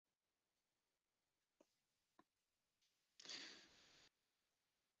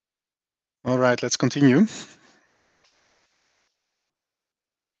All right, let's continue.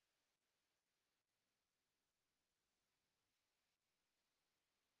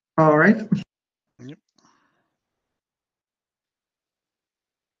 All right. Yep.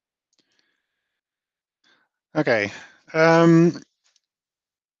 Okay.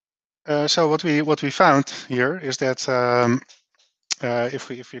 So what we found here is that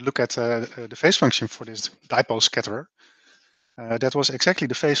if we look at the phase function for this dipole scatterer, that was exactly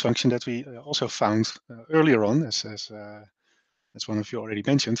the phase function that we also found earlier on, as one of you already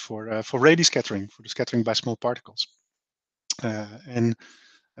mentioned, for Rayleigh scattering, for the scattering by small particles. And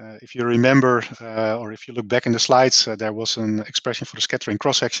if you remember, or if you look back in the slides, there was an expression for the scattering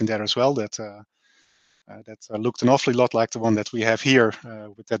cross section there as well that looked an awfully lot like the one that we have here,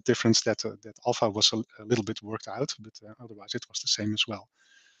 with that difference that that alpha was a little bit worked out, but otherwise it was the same as well.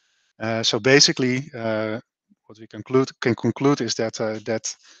 So basically, what we can conclude is that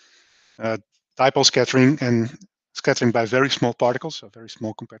dipole scattering and scattering by very small particles, so very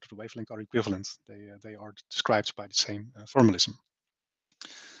small compared to the wavelength, are equivalent. They are described by the same formalism.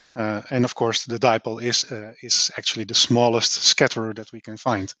 And of course, the dipole is actually the smallest scatterer that we can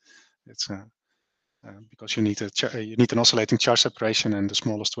find. It's because you need an oscillating charge separation, and the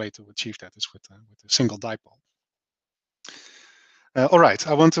smallest way to achieve that is with a single dipole. All right,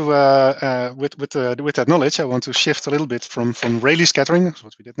 I want to with that knowledge, I want to shift a little bit from Rayleigh scattering,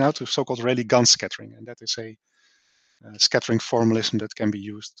 what we did now, to so-called Rayleigh Gans scattering, and that is a scattering formalism that can be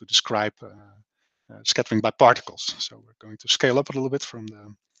used to describe scattering by particles. So we're going to scale up a little bit from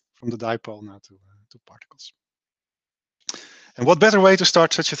the dipole now to particles. And what better way to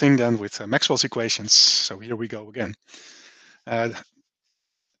start such a thing than with Maxwell's equations? So here we go again.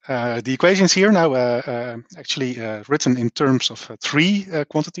 The equations here now actually written in terms of three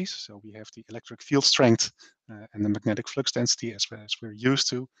quantities. So we have the electric field strength and the magnetic flux density as we're used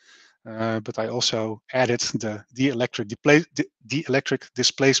to. But I also added the dielectric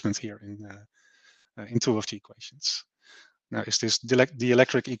displacement here in two of the equations. Now, is this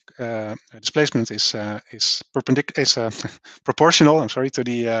dielectric displacement is perpendicular, is proportional? I'm sorry, to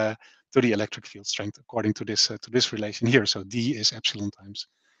the electric field strength according to this relation here. So D is epsilon times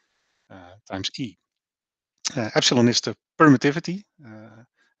E. Epsilon is the permittivity,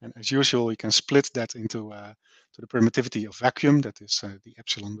 and as usual, we can split that into to the permittivity of vacuum, that is the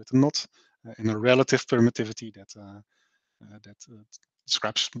epsilon with a knot, and a relative permittivity that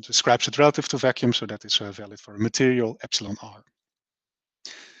describes it relative to vacuum, so that is valid for a material epsilon r.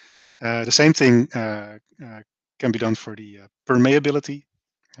 The same thing can be done for the permeability,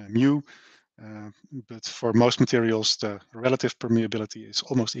 mu, but for most materials, the relative permeability is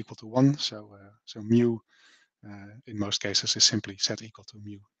almost equal to 1, so mu in most cases is simply set equal to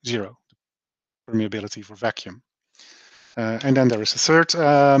mu 0, the permeability for vacuum. And then there is a third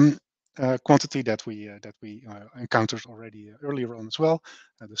quantity that we encountered already earlier on as well,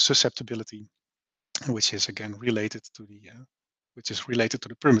 the susceptibility, which is again related to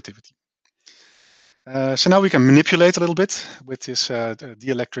the permittivity. So now we can manipulate a little bit with this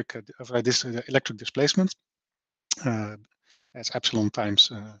electric displacement as epsilon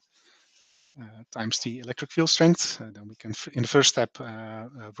times the electric field strength. Then we can, in the first step,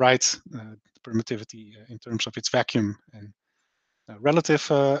 write the permittivity in terms of its vacuum and relative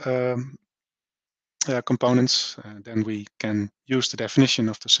components. Then we can use the definition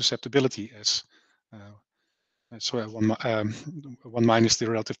of the susceptibility as one minus the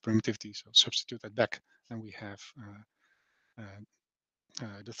relative permittivity. So substitute that back, and we have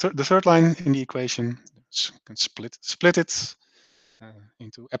the third line in the equation. Can split it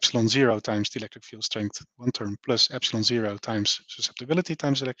into epsilon 0 times the electric field strength, one term, plus epsilon 0 times susceptibility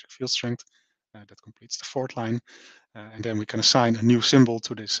times electric field strength. That completes the fourth line, and then we can assign a new symbol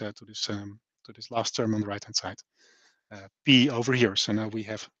to this last term on the right hand side, P over here. So now we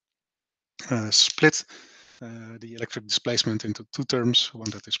have split the electric displacement into two terms, one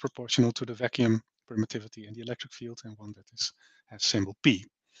that is proportional to the vacuum permittivity and the electric field, and one that has symbol P.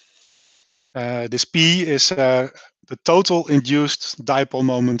 This P is the total induced dipole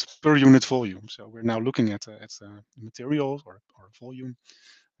moment per unit volume. So we're now looking at material or volume.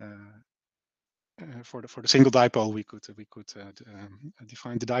 For the single dipole, we could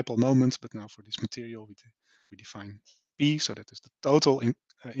define the dipole moment, but now for this material, we define P. So that is the total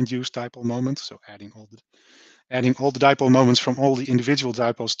induced dipole moment. So adding all the dipole moments from all the individual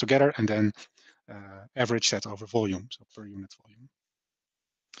dipoles together, and then average that over volume, so per unit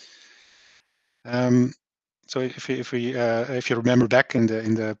volume. So if you remember back in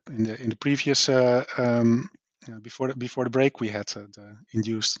the previous before the break, we had the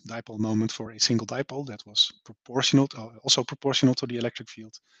induced dipole moment for a single dipole that was proportional, also proportional to the electric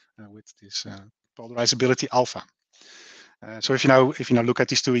field with this polarizability alpha. So if you now look at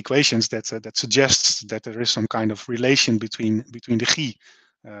these two equations, that suggests that there is some kind of relation between the G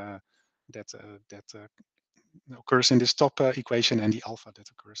that occurs in this top equation and the alpha that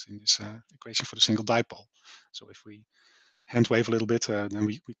occurs in this equation for the single dipole. So if we hand wave a little bit, then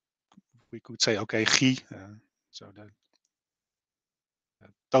we could say, okay, G, so the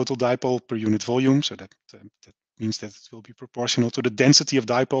total dipole per unit volume, so that means that it will be proportional to the density of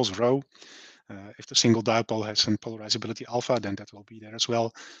dipoles, rho. If the single dipole has some polarizability alpha, then that will be there as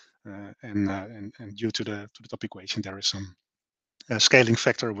well. And due to the top equation, there is some scaling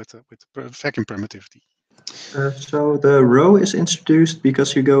factor with the vacuum permittivity. So the rho is introduced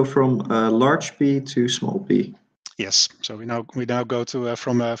because you go from large p to small p. Yes. So we now go to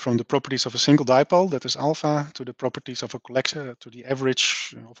from the properties of a single dipole, that is alpha, to the properties of a collection, to the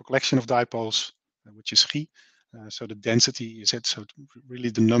average of a collection of dipoles, which is G. So the density is it. So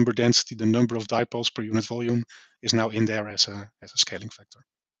really the number density, the number of dipoles per unit volume, is now in there as a scaling factor.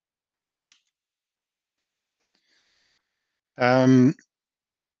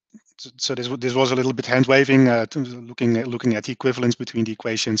 So this was a little bit hand waving, looking at the equivalence between the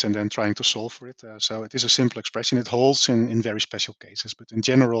equations and then trying to solve for it. So it is a simple expression. It holds in very special cases, but in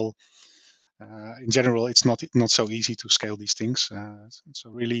general, it's not so easy to scale these things. So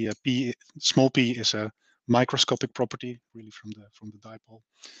really, small p is a microscopic property, really from the dipole,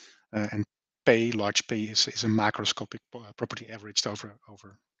 and large p is a macroscopic property averaged over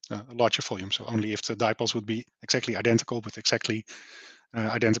a larger volume. So only if the dipoles would be exactly identical with exactly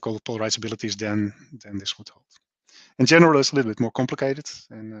identical polarizabilities, then this would hold. In general, it's a little bit more complicated,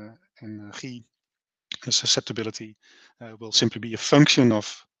 and G susceptibility will simply be a function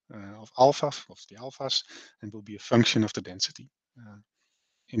of alpha, of the alphas, and will be a function of the density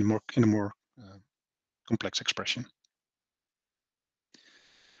in a more complex expression.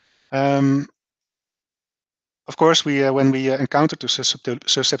 Of course, when we encountered the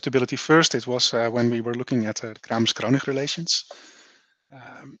susceptibility first, it was when we were looking at the Kramers-Kronig relations.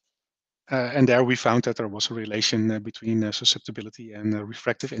 And there we found that there was a relation between susceptibility and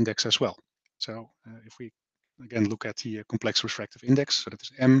refractive index as well. So if we again look at the complex refractive index, so that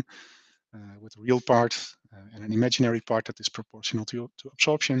is M with a real part and an imaginary part that is proportional to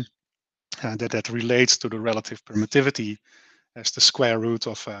absorption, that relates to the relative permittivity as the square root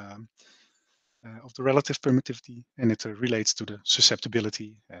of the relative permittivity, and it relates to the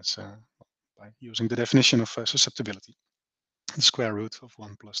susceptibility as by using the definition of susceptibility, the square root of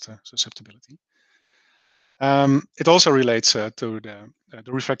 1 plus the susceptibility. It also relates to the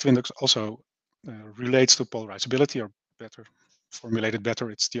refractive index also relates to polarizability, or better formulated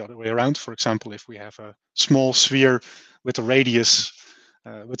better, it's the other way around. For example, if we have a small sphere with a radius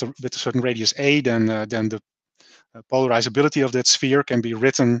with a certain radius a, then the polarizability of that sphere can be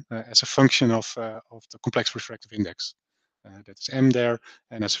written as a function of the complex refractive index. That is m there,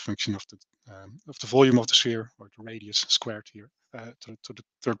 and as a function of the volume of the sphere, or the radius squared here to the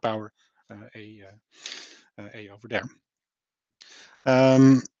third power a over there.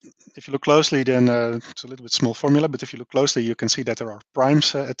 If you look closely, then it's a little bit small formula, but if you look closely, you can see that there are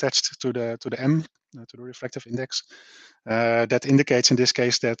primes attached to the m, to the refractive index. That indicates in this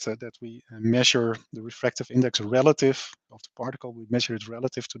case that we measure the refractive index relative of the particle. We measure it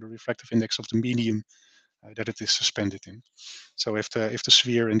relative to the refractive index of the medium that it is suspended in. So if the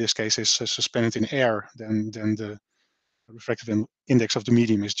sphere in this case is suspended in air, then the refractive index of the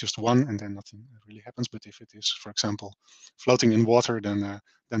medium is just 1, and then nothing really happens. But if it is, for example, floating in water,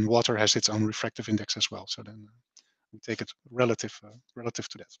 then water has its own refractive index as well. So then we take it relative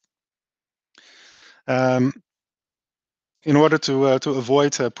to that. In order to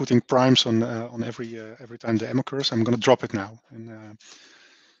avoid putting primes on every time the M occurs, I'm going to drop it now, and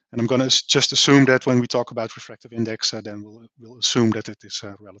I'm going to just assume that when we talk about refractive index, then we'll assume that it is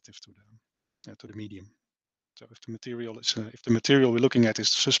relative to the medium. So if the material we're looking at is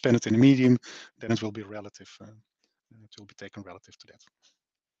suspended in a medium, then it will be relative. It will be taken relative to that.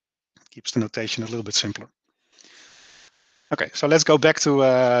 It keeps the notation a little bit simpler. Okay, so let's go back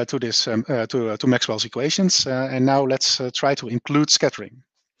to this to Maxwell's equations, and now let's try to include scattering.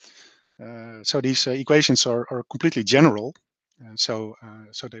 So these equations are completely general, so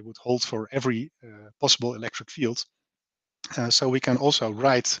they would hold for every possible electric field. So we can also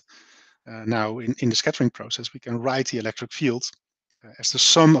write now in the scattering process, we can write the electric field as the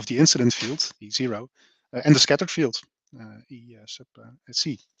sum of the incident field, E0, and the scattered field, E sub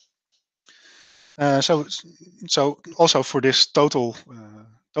C. So also for this total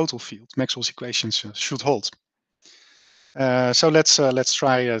field, Maxwell's equations should hold. So let's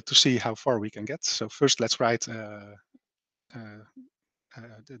try to see how far we can get. So first, let's write the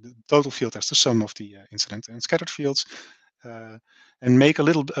total field as the sum of the incident and scattered fields, and make a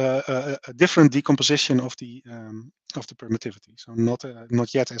little a different decomposition of the permittivity. So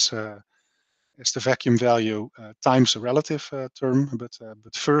not yet as the vacuum value times a relative term,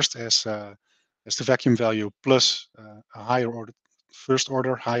 but first as the vacuum value plus a higher order, first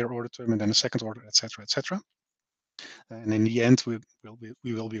order, higher order term, and then a second order, etc., etc. And in the end, we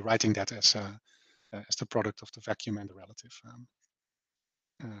will be writing that as the product of the vacuum and the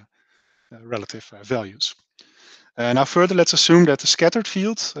relative values. Now further, let's assume that the scattered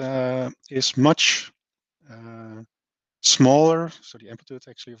field is much smaller. So the amplitude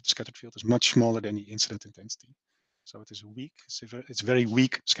actually of the scattered field is much smaller than the incident intensity. So it is weak. It's very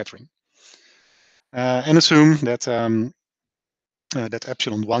weak scattering. And assume that that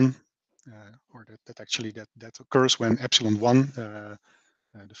epsilon 1, or that occurs when epsilon 1,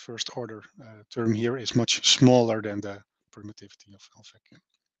 the first order term here, is much smaller than the permittivity of vacuum.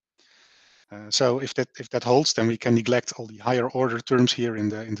 So if that holds, then we can neglect all the higher order terms here in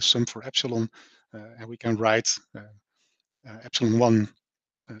the sum for epsilon, and we can write epsilon 1.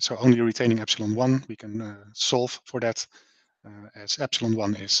 So only retaining epsilon 1, we can solve for that as epsilon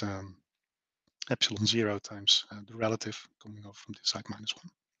 1 is epsilon 0 times the relative coming over from this side minus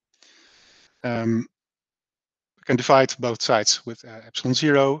 1. We can divide both sides with epsilon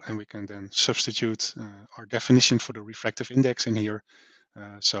 0, and we can then substitute our definition for the refractive index in here.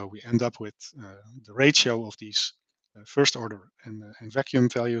 So we end up with the ratio of these first order and vacuum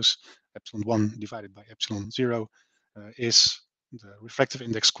values. Epsilon 1 divided by epsilon 0 is the refractive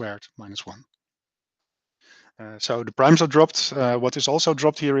index squared minus 1. So the primes are dropped. What is also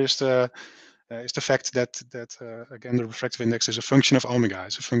dropped here is the fact that again, the refractive index is a function of omega.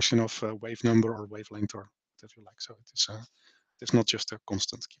 It's a function of wave number or wavelength or whatever you like. So it's not just a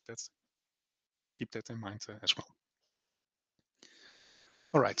constant. Keep that in mind as well.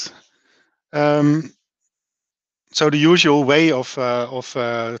 All right. So the usual way of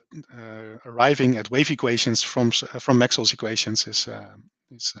arriving at wave equations from Maxwell's equations is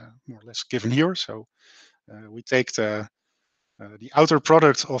more or less given here. So we take the outer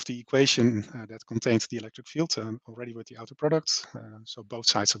product of the equation that contains the electric field already with the outer product. So both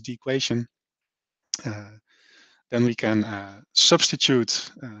sides of the equation. Then we can substitute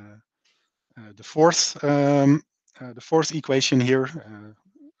the fourth equation here,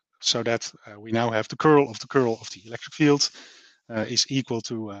 so that we now have the curl of the electric field is equal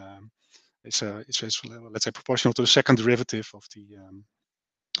to is let's say proportional to the second derivative of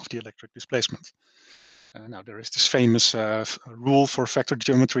the electric displacement. Now there is this famous rule for vector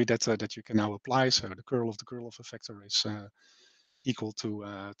geometry that you can now apply. So the curl of a vector is equal to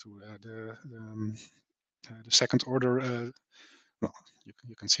the second order. Well,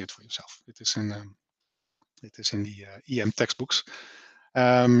 you can see it for yourself. It is in the EM textbooks.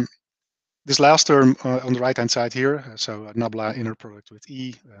 This last term on the right-hand side here, so nabla inner product with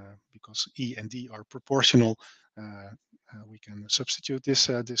E, because E and D are proportional, we can substitute this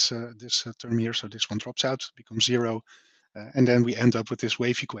term here. So this one drops out, becomes 0, and then we end up with this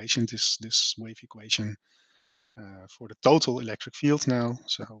wave equation. This wave equation for the total electric field now.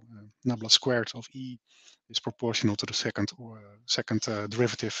 So nabla squared of E is proportional to the second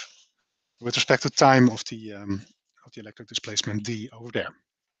derivative with respect to time of the electric displacement D over there.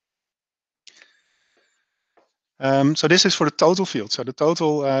 So this is for the total field. So the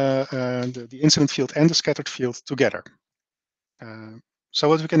total, the incident field and the scattered field together. So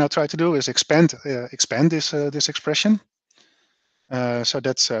what we can now try to do is expand this expression. So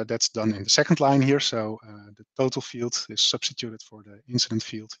that's done in the second line here. So the total field is substituted for the incident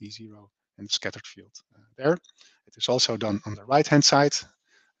field E0 and the scattered field there. It is also done on the right-hand side.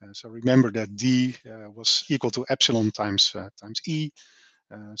 So remember that D was equal to epsilon times E.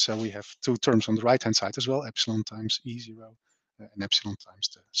 So we have two terms on the right-hand side as well, epsilon times E0 and epsilon times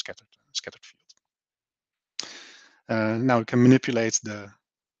the scattered field. Now we can manipulate the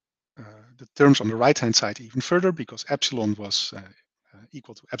terms on the right-hand side even further, because epsilon was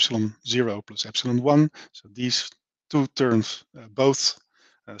equal to epsilon 0 plus epsilon 1. So these two terms both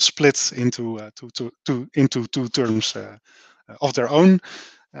split into two terms of their own.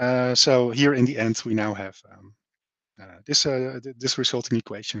 So here in the end, we now have this resulting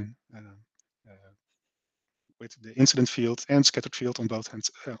equation with the incident field and scattered field on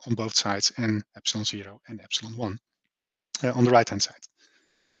both sides, and epsilon 0 and epsilon 1 on the right-hand side.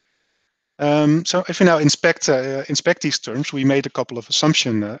 So if we now inspect these terms, we made a couple of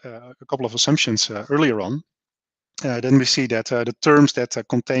assumptions earlier on. Then we see that the terms that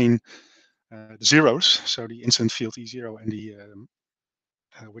contain the zeros, so the incident field E0 and the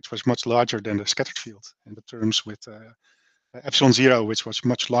which was much larger than the scattered field, and the terms with epsilon 0, which was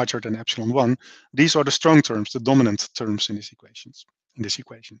much larger than epsilon 1. These are the strong terms, the dominant terms in this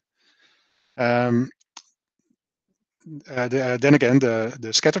equation. Then again,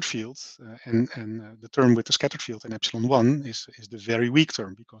 the scattered field and the term with the scattered field and epsilon 1 is the very weak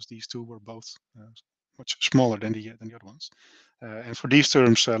term, because these two were both much smaller than the other ones. And for these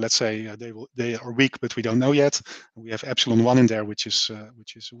terms, let's say they are weak, but we don't know yet. We have epsilon 1 in there, which is a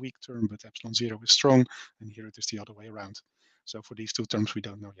weak term, but epsilon 0 is strong, and here it is the other way around. So for these two terms, we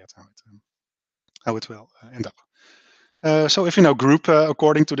don't know yet how it will end up. So if you now group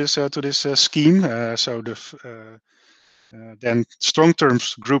according to this scheme, so then strong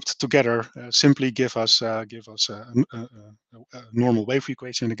terms grouped together simply give us a normal wave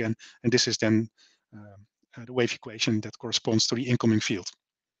equation again, and this is then the wave equation that corresponds to the incoming field.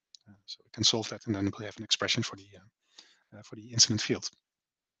 So we can solve that, and then we have an expression for the incident field.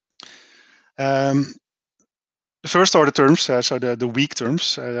 The first order terms, so the weak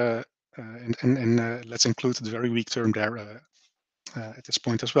terms, and let's include the very weak term there at this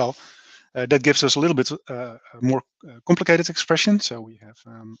point as well. That gives us a little bit more complicated expression. So we have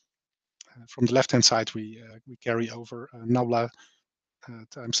from the left-hand side we carry over nabla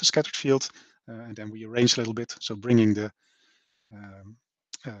times the scattered field, and then we arrange a little bit. So bringing the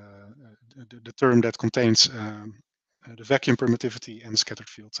term that contains the vacuum permittivity and the scattered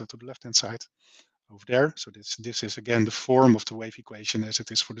field to the left-hand side over there. So this is again the form of the wave equation as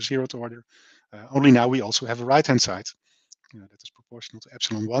it is for the zeroth order. Only now we also have a right-hand side that is proportional to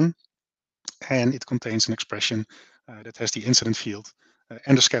epsilon 1. And it contains an expression that has the incident field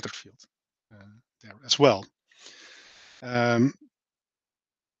and the scattered field there as well.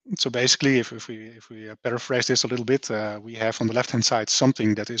 So basically, if we paraphrase this a little bit, we have on the left-hand side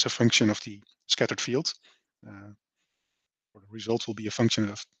something that is a function of the scattered field. Or the result will be a function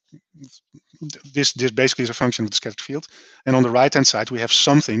of this basically is a function of the scattered field. And on the right-hand side, we have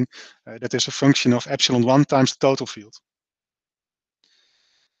something that is a function of epsilon 1 times the total field.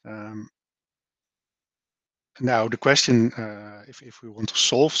 Now the question, if we want to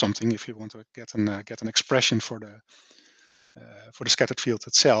solve something, if we want to get an expression for the scattered field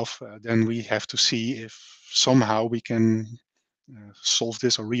itself, then we have to see if somehow we can solve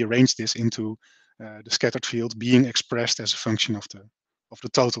this or rearrange this into the scattered field being expressed as a function of the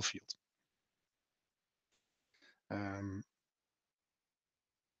total field.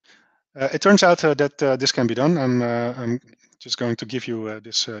 It turns out that this can be done. I'm just going to give you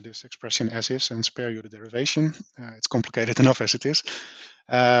this expression as is and spare you the derivation. It's complicated enough as it is.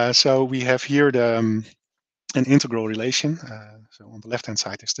 So we have here an integral relation. So on the left-hand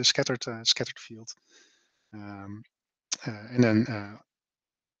side is the scattered field, and then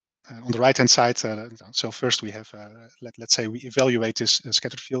on the right-hand side. So first we have let's say we evaluate this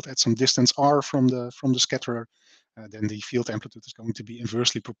scattered field at some distance r from the scatterer. Then the field amplitude is going to be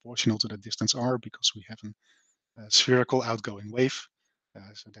inversely proportional to the distance r, because we have a spherical outgoing wave.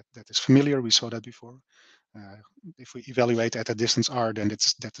 So that is familiar. We saw that before. If we evaluate at a distance r, then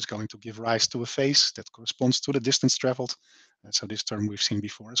that is going to give rise to a phase that corresponds to the distance traveled. So this term we've seen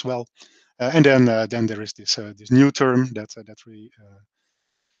before as well. And then there is this new term that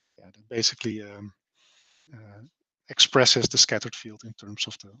basically expresses the scattered field in terms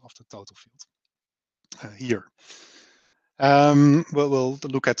of the total field here. We'll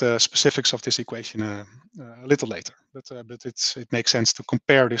look at the specifics of this equation a little later, but it makes sense to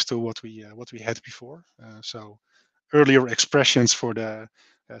compare this to what we had before. So earlier expressions for the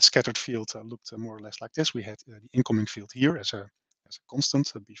scattered field looked more or less like this. We had the incoming field here as a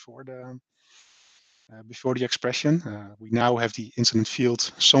constant before the expression. We now have the incident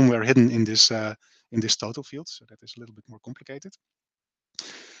field somewhere hidden in this total field, so that is a little bit more complicated.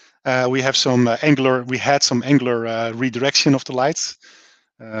 We had some angular redirection of the light.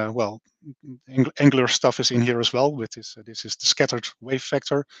 Well, angular stuff is in here as well. With this is the scattered wave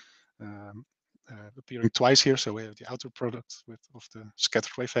vector appearing twice here. So we have the outer product of the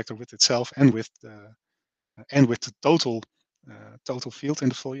scattered wave vector with itself and with the total field in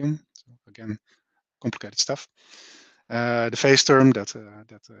the volume. So again, complicated stuff. The phase term that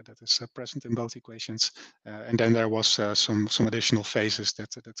is present in both equations, and then there was some additional phases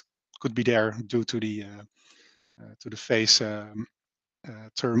that could be there due to the phase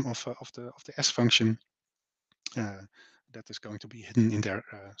term of the S function that is going to be hidden in there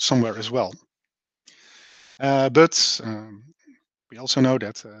somewhere as well. But we also know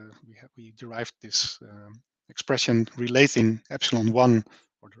that we derived this expression relating epsilon 1,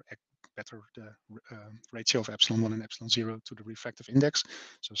 or better the ratio of epsilon1 and epsilon0 to the refractive index.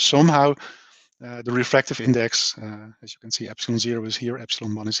 So somehow the refractive index, as you can see, epsilon0 is here,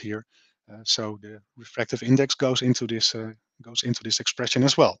 epsilon1 is here. So the refractive index goes into this expression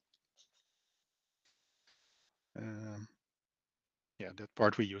as well. Yeah, that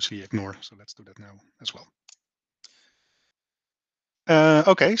part we usually ignore. So let's do that now as well.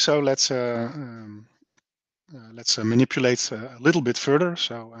 Okay, so let's manipulate a little bit further.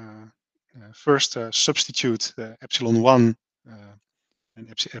 So first substitute epsilon1 and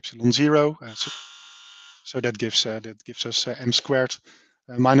epsilon0. So that gives us m squared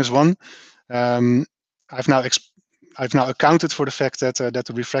minus 1. I've now accounted for the fact that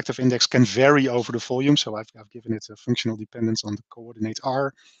the refractive index can vary over the volume. So I've given it a functional dependence on the coordinate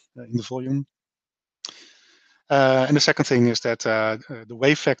r in the volume. And the second thing is that the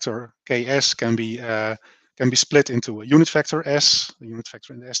wave vector ks can be split into a unit vector s, the unit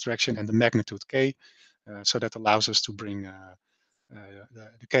vector in the s direction, and the magnitude k. So that allows us to bring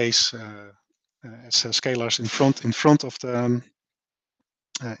the k's as scalars in front of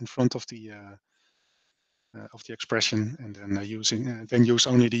the expression, and then use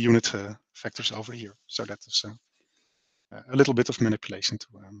only the unit vectors over here. So that is a little bit of manipulation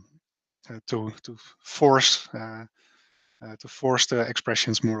to force the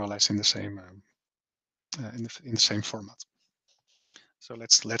expressions more or less in the same in the same format. So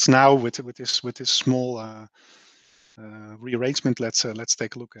let's now with this small rearrangement, let's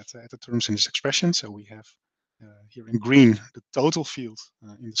take a look at the terms in this expression. So we have here in green the total field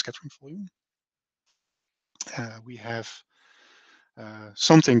in the scattering volume. We have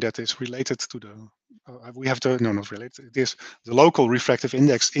something that is related to the we have the not related. It is the local refractive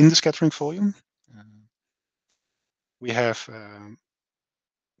index in the scattering volume. We have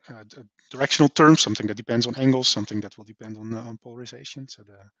directional terms, something that depends on angles, something that will depend on polarization. So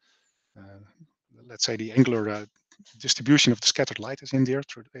let's say the angular distribution of the scattered light is in there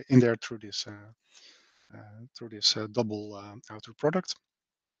through this double outer product.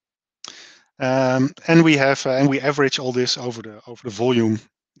 And we average all this over the volume,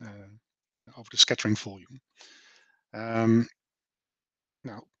 over the scattering volume.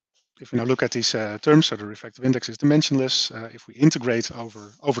 Now, if we now look at these terms, so the refractive index is dimensionless. If we integrate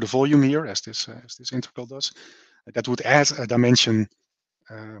over the volume here, as this integral does, that would add a dimension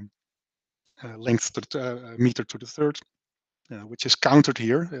length to the meter to the third, which is countered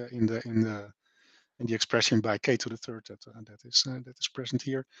here in the expression by k to the third that is present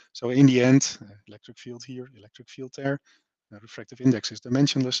here. So in the end, electric field here, electric field there, refractive index is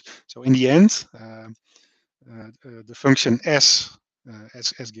dimensionless. So in the end, the function s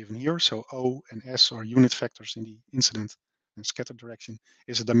as given here, so O and S are unit vectors in the incident and scatter direction,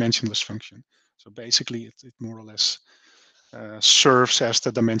 is a dimensionless function. So basically, it more or less serves as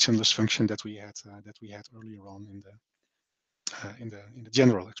the dimensionless function that we had earlier on in the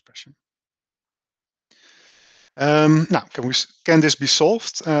general expression. Now, can this be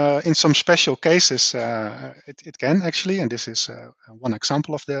solved? In some special cases, it can actually, and this is one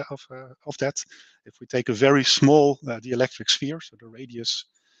example of that. If we take a very small dielectric sphere, so the radius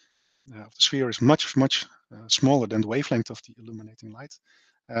of the sphere is much smaller than the wavelength of the illuminating light,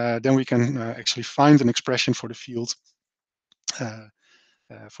 then we can actually find an expression for the field,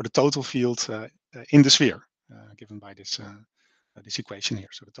 for the total field in the sphere, given by this equation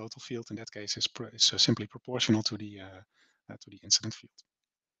here. So the total field in that case is simply proportional to the incident field.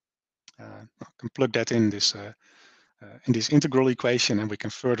 I can plug that in this integral equation, and we can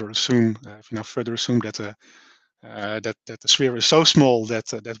further assume, if we now further assume that that the sphere is so small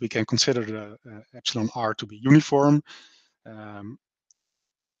that we can consider the epsilon r to be uniform.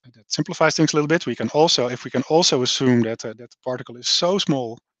 That simplifies things a little bit. If we can also assume that the particle is so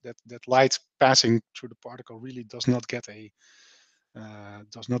small that light passing through the particle really does not get a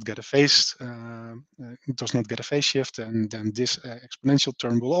phase shift, and then this exponential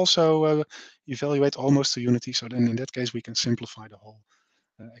term will also evaluate almost to unity. So then in that case we can simplify the whole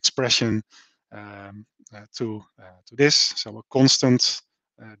expression to this. So a constant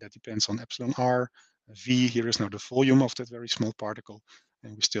that depends on epsilon r. V here is now the volume of that very small particle,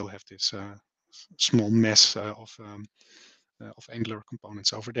 and we still have this small mess of angular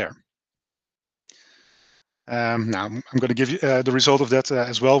components over there. Now I'm going to give you the result of that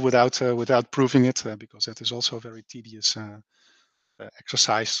as well without proving it, because that is also a very tedious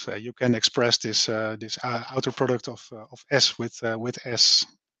exercise. You can express this outer product of S with S,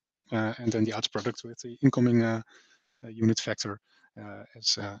 and then the outer product with the incoming unit vector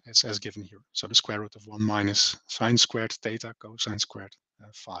as given here. So the square root of 1 minus sine squared theta cosine squared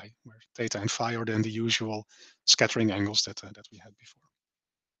phi, where theta and phi are then the usual scattering angles that we had before.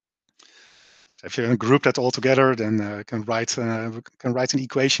 if you group that all together, then can write an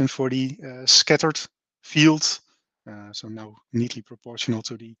equation for the scattered field. So now neatly proportional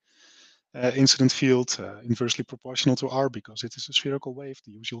to the incident field, inversely proportional to R because it is a spherical wave,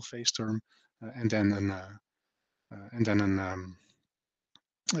 the usual phase term, and then an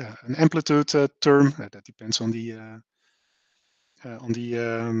amplitude term that depends on the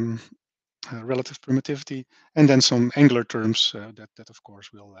relative permittivity, and then some angular terms that of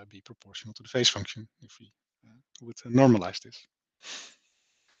course will be proportional to the phase function if we would normalize this.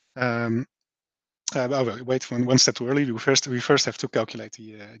 Oh, wait, one step too early. We first have to calculate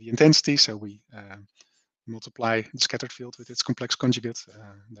the intensity. So we multiply the scattered field with its complex conjugate,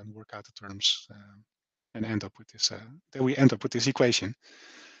 then work out the terms, and end up with this. Then we end up with this equation.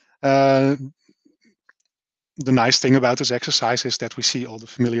 The nice thing about this exercise is that we see all the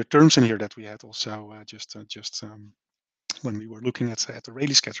familiar terms in here that we had also just when we were looking at the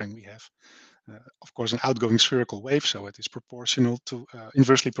Rayleigh scattering. We have, of course, an outgoing spherical wave, so it is proportional to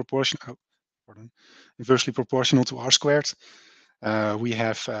inversely proportional. Inversely proportional to R squared. We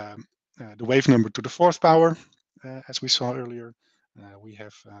have the wave number to the fourth power, as we saw earlier. We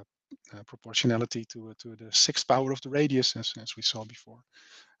have proportionality to the sixth power of the radius, as we saw before.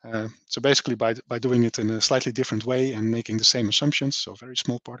 So basically, by doing it in a slightly different way and making the same assumptions, so very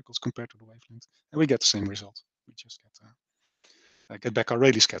small particles compared to the wavelength, and we get the same result. We just get back our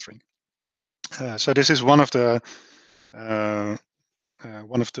Rayleigh scattering. So this is one of the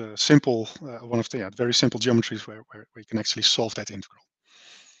simple, very simple geometries where we can actually solve that integral.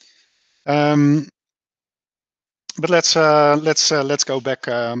 But let's go back.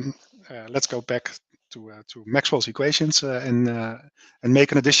 Let's go back to Maxwell's equations and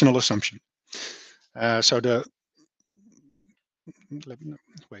make an additional assumption. So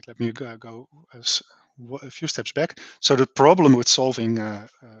let me go a few steps back. So the problem with solving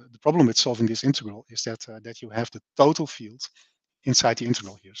this integral is that you have the total field inside the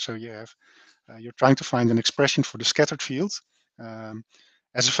integral here. So you have you're trying to find an expression for the scattered field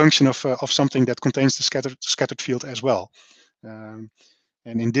as a function of something that contains the scattered field as well. And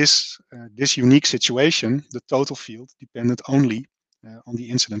in this unique situation, the total field depended only on the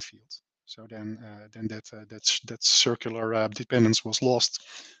incident field. So then that circular dependence was lost,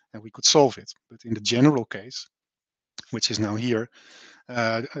 and we could solve it. But in the general case, which is now here,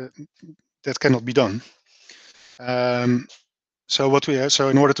 that cannot be done. So what we so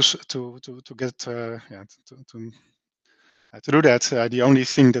in order to get to do that, the only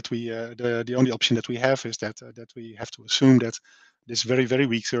thing that we the only option that we have is that we have to assume that this very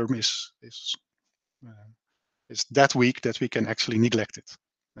weak term is that weak that we can actually neglect it.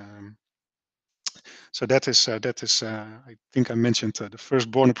 So that is I think I mentioned the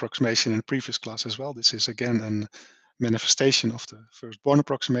first Born approximation in the previous class as well. This is again a manifestation of the first Born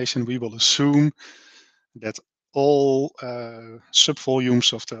approximation. We will assume that all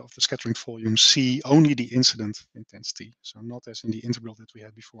subvolumes of the scattering volume see only the incident intensity. So not as in the integral that we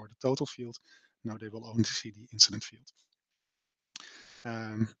had before, the total field. Now they will only see the incident field.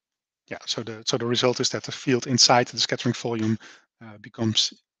 Yeah, so the result is that the field inside the scattering volume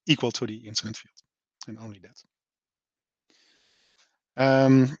becomes equal to the incident field, and only that.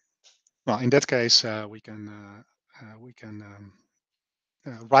 Well, in that case, we can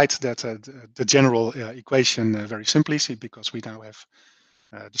write that the general equation very simply, because we now have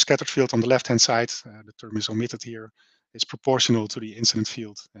the scattered field on the left-hand side. The term is omitted here. Is proportional to the incident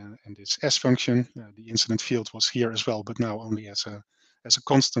field, and this S function. The incident field was here as well, but now only as a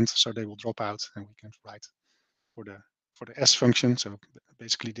constant, so they will drop out, and we can write for the S function. So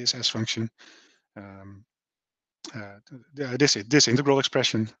basically, this S function. This integral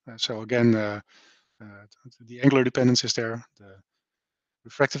expression. So again, the angular dependence is there, the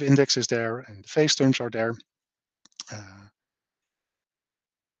refractive index is there, and the phase terms are there.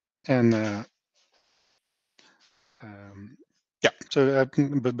 Yeah. So,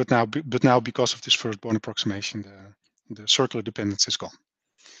 but now because of this first Born approximation, the circular dependence is gone.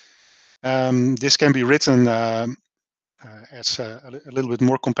 This can be written as a little bit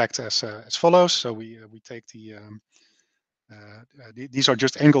more compact as follows. So we take these are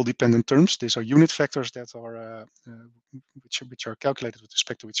just angle dependent terms. These are unit vectors that are which are calculated with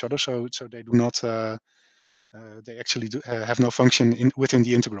respect to each other. So they do not they actually have no function within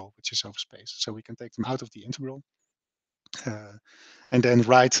the integral, which is over space. So we can take them out of the integral. And then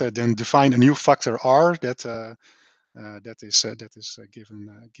then define a new factor R that is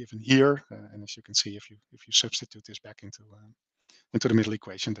given here. And as you can see, if you substitute this back into the middle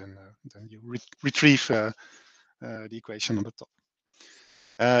equation, then you retrieve the equation on the top.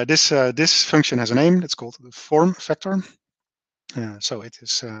 This function has a name. It's called the form factor. So it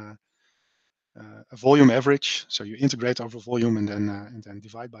is a volume average. So you integrate over volume and then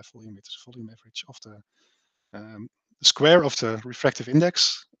divide by volume. It is a volume average of the square of the refractive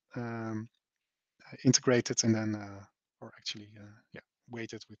index, integrated and then or actually yeah,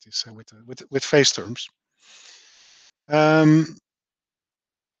 weighted with this with phase terms.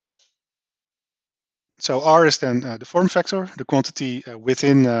 So R is then the form factor, the quantity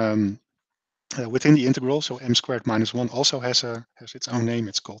within the integral. So m squared minus 1 also has its own name.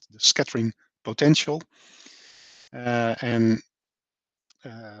 It's called the scattering potential, and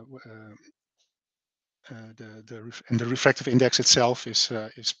the refractive index itself is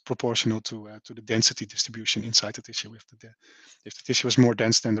proportional to the density distribution inside the tissue. If the tissue is more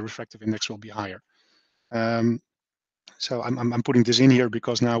dense, then the refractive index will be higher. So I'm putting this in here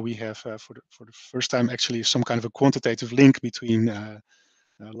because now we have for the first time actually some kind of a quantitative link between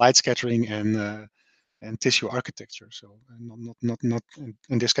light scattering and tissue architecture. So not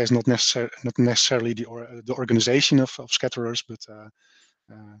in this case not necessarily the organization of scatterers, but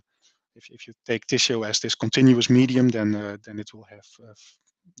if you take tissue as this continuous medium, then it will have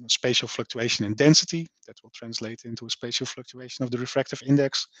spatial fluctuation in density that will translate into a spatial fluctuation of the refractive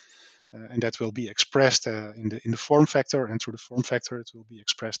index. And that will be expressed in the form factor, and through the form factor, it will be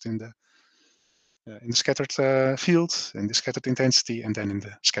expressed in the scattered field, in the scattered intensity, and then in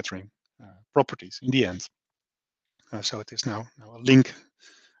the scattering properties in the end. So it is now a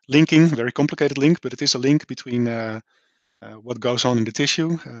linking, very complicated link, but it is a link between what goes on in the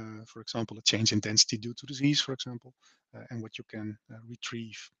tissue, for example, a change in density due to disease, for example, and what you can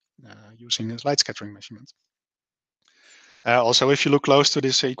retrieve using a light scattering measurement. Also, if you look close to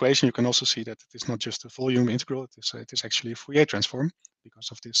this equation, you can also see that it is not just a volume integral, it is actually a Fourier transform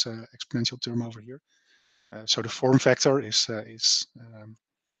because of this exponential term over here. So the form factor is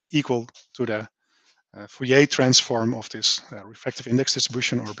equal to the Fourier transform of this refractive index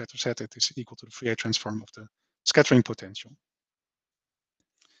distribution, or better said, it is equal to the Fourier transform of the scattering potential.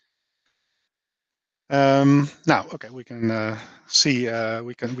 Now, okay, we can see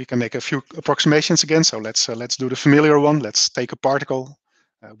we can make a few approximations again. So let's do the familiar one. Let's take a particle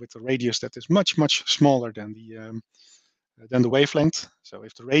with a radius that is much smaller than the wavelength. So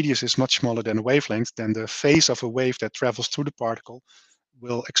if the radius is much smaller than the wavelength, then the phase of a wave that travels through the particle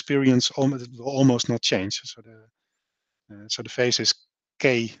will almost not change. So the phase is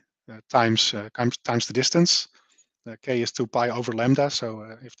k times the distance. K is 2 pi over lambda. So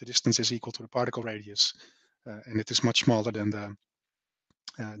if the distance is equal to the particle radius, and it is much smaller than the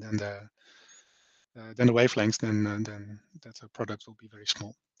wavelength, then that product will be very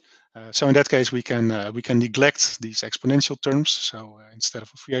small. So in that case, we can neglect these exponential terms. So instead of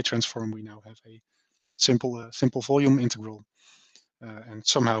a Fourier transform, we now have a simple volume integral. And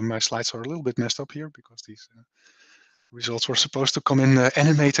somehow my slides are a little bit messed up here because these results were supposed to come in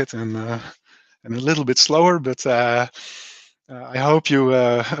animated and a little bit slower, but I hope you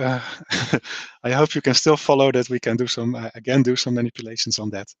I hope you can still follow that. We can do some manipulations on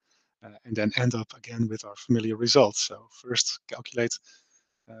that, and then end up again with our familiar results. So first calculate,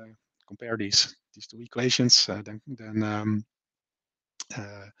 compare these two equations, then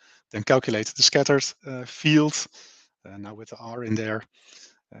calculate the scattered field, now with the R in there,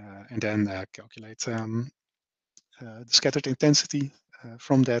 and then calculate the scattered intensity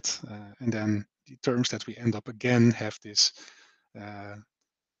from that, and then the terms that we end up again have this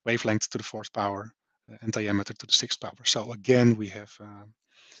wavelength to the 4th power and diameter to the 6th power. So again, we have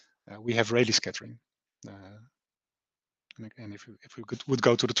Rayleigh scattering. And if we would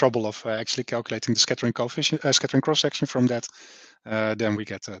go to the trouble of actually calculating the scattering coefficient, scattering cross section from that, then we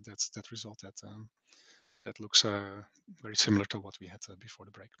get that result that looks very similar to what we had before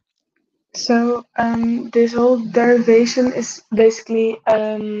the break. So this whole derivation is basically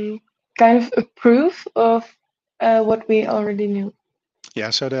kind of a proof of what we already knew. Yeah.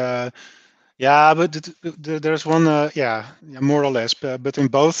 So but there's one, yeah, more or less, but in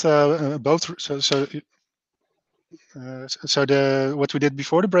both. So what we did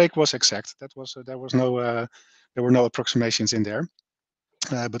before the break was exact. That was there were no approximations in there.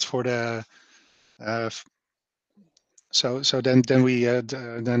 But for the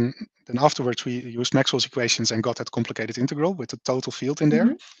then afterwards we used Maxwell's equations and got that complicated integral with the total field in there.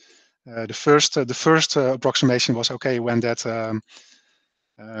 Mm-hmm. The first approximation was okay when that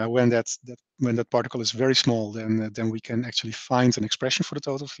particle is very small, then we can actually find an expression for the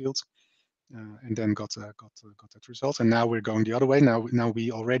total field, and then got that result. And now we're going the other way. Now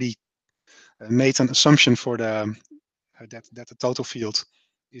we already made an assumption for the that the total field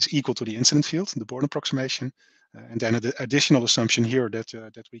is equal to the incident field, the Born approximation, and then an additional assumption here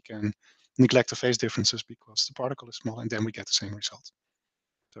that we can neglect the phase differences because the particle is small, and then we get the same result.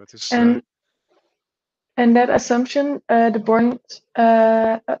 So it is. And that assumption, the Born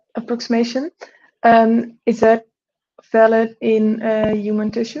approximation, is that valid in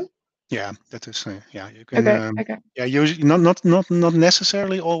human tissue? Yeah, that is. Yeah, you can. Okay, okay. Yeah, usually not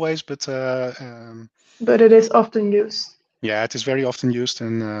necessarily always, but But it is often used. yeah, it is very often used,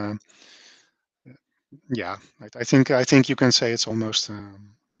 and yeah, I think you can say it's almost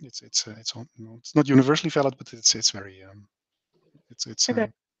it's not universally valid, but it's very it's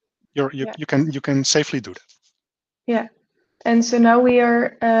Okay. Yeah. you can safely do that. Yeah. And so now we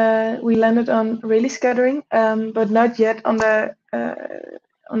landed on Rayleigh scattering, but not yet on the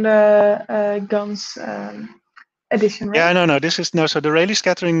Gans edition, right? Yeah, no. This is no. So the Rayleigh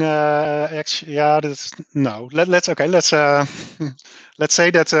scattering, actually, yeah, that's no. Let's okay. Let's let's say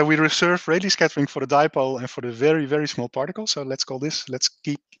that we reserve Rayleigh scattering for the dipole and for the very small particle. So let's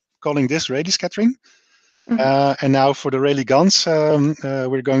keep calling this Rayleigh scattering. Mhm. And now for the Rayleigh Gans,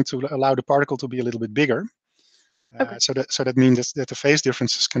 we're going to allow the particle to be a little bit bigger. Okay. So that means that the phase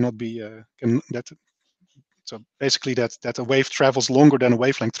differences cannot be so basically that a wave travels longer than a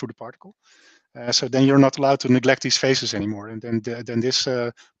wavelength through the particle. So then you're not allowed to neglect these phases anymore, and then this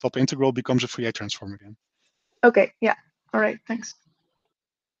top integral becomes a Fourier transform again. Okay. Yeah. All right. Thanks.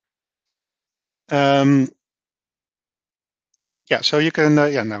 Yeah, so you can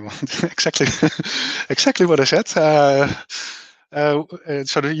yeah, no, exactly exactly what I said.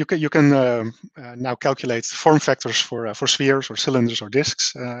 So that you can now calculate form factors for spheres or cylinders or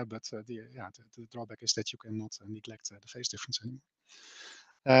disks, but the drawback is that you cannot neglect the phase difference anymore.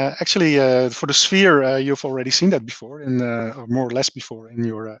 Actually, for the sphere, you've already seen that before, or more or less before in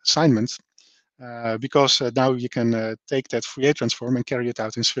your assignment, because now you can take that Fourier transform and carry it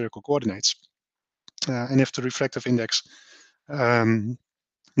out in spherical coordinates. And if the refractive index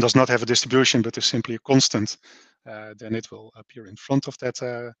does not have a distribution but is simply a constant, then it will appear in front of that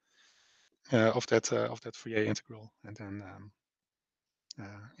Fourier integral, and then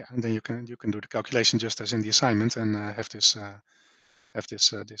yeah, and then you can do the calculation just as in the assignment and have this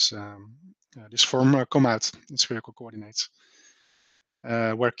this form come out in spherical coordinates,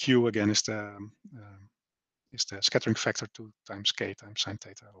 where Q again is the scattering factor 2 times k times sine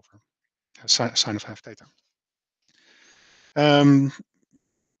theta over sine of half theta.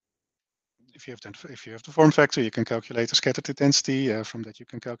 If you have the form factor, you can calculate the scattered intensity. From that, you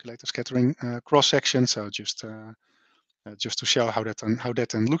can calculate the scattering cross section. So just to show how that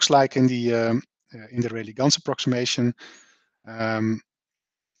then looks like in the Rayleigh Gans approximation,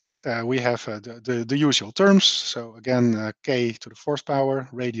 we have the usual terms. So again, k to the fourth power,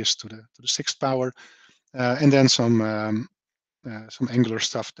 radius to the sixth power, and then some angular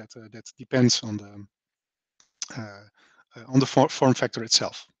stuff that depends on the form factor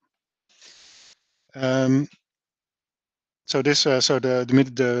itself. So this, so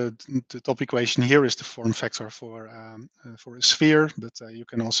the top equation here is the form factor for a sphere, but you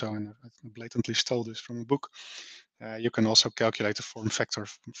can also, and I blatantly stole this from a book, you can also calculate the form factor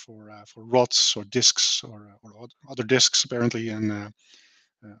for rods or disks or other disks apparently, and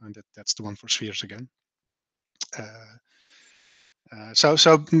that's the one for spheres again. So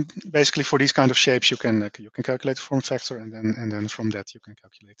basically for these kind of shapes, you can calculate the form factor, and then from that you can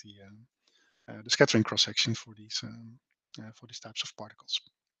calculate the scattering cross section for these types of particles.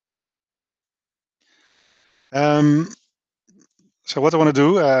 So what I want to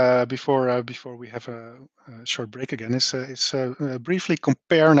do before we have a short break again is briefly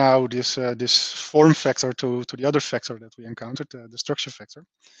compare now this form factor to the other factor that we encountered, the structure factor.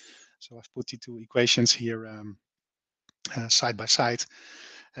 So I've put the two equations here side by side.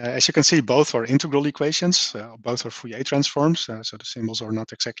 As you can see, both are integral equations, both are Fourier transforms, so the symbols are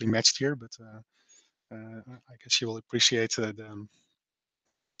not exactly matched here, but I guess you will appreciate the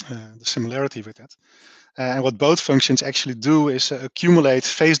similarity with that. And what both functions actually do is accumulate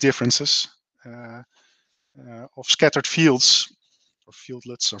phase differences of scattered fields, or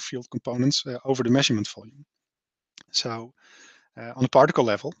fieldlets, or field components over the measurement volume. So on the particle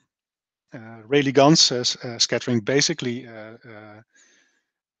level, Rayleigh Gans scattering basically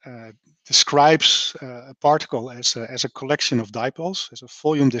describes a particle as a collection of dipoles, as a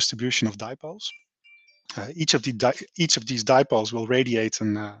volume distribution of dipoles. Each of these dipoles will radiate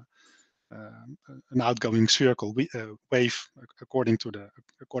an outgoing spherical wave according to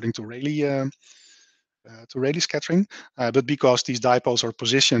Rayleigh scattering, but because these dipoles are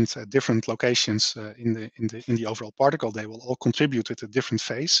positioned at different locations in the overall particle, they will all contribute at a different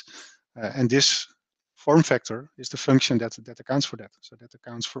phase, and this form factor is the function that accounts for that. So that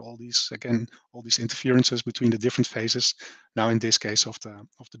accounts for all these interferences between the different phases. Now in this case of the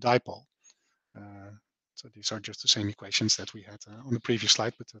dipole. So these are just the same equations that we had on the previous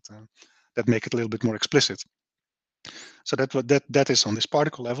slide, but that make it a little bit more explicit. So that is on this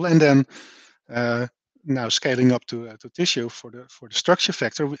particle level, and then now scaling up to tissue for the structure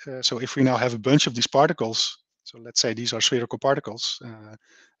factor. So if we now have a bunch of these particles, so let's say these are spherical particles,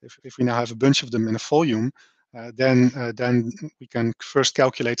 if we now have a bunch of them in a volume, then we can first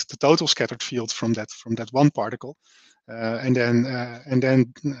calculate the total scattered field from that one particle, and then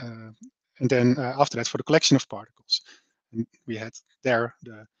after that for the collection of particles. And we had there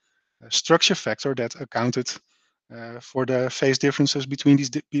the structure factor that accounted for the phase differences between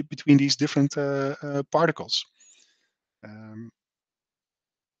these different particles.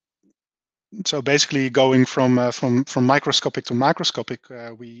 So basically, going from microscopic to macroscopic,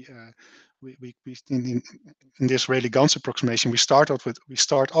 we in this Rayleigh Gans approximation, we start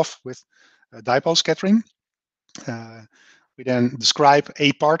off with dipole scattering. We then describe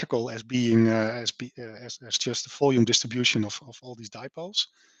a particle as being as just the volume distribution of all these dipoles.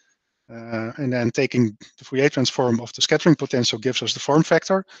 And then taking the Fourier transform of the scattering potential gives us the form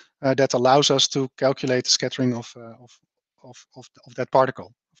factor that allows us to calculate the scattering of that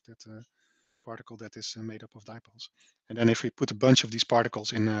particle, that is made up of dipoles. And then if we put a bunch of these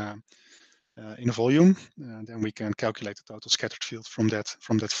particles in a volume, then we can calculate the total scattered field from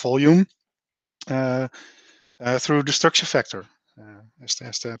that volume through the structure factor as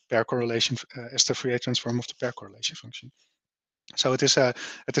the pair correlation, as the Fourier transform of the pair correlation function. So it is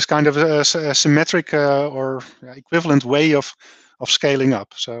kind of a symmetric or equivalent way of scaling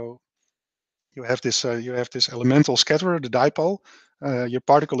up. So you have this elemental scatterer, the dipole. Your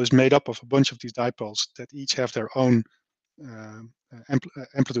particle is made up of a bunch of these dipoles that each have their own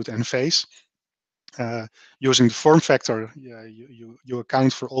amplitude and phase. Using the form factor, you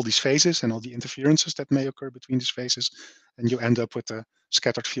account for all these phases and all the interferences that may occur between these phases, and you end up with a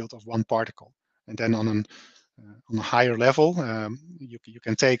scattered field of one particle. And then on a higher level, you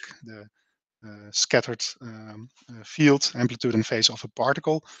can take the scattered field, amplitude, and phase of a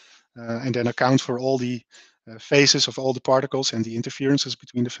particle, and then account for all the phases of all the particles and the interferences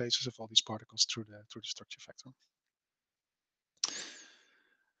between the phases of all these particles through the structure factor.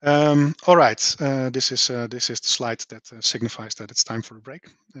 All right, this is the slide that signifies that it's time for a break.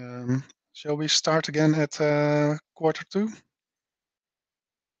 Shall we start again at 1:45?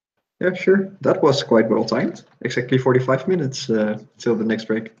 Yeah, sure. That was quite well timed. Exactly 45 minutes till the next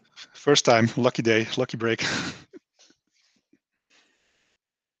break. First time, lucky day, lucky break.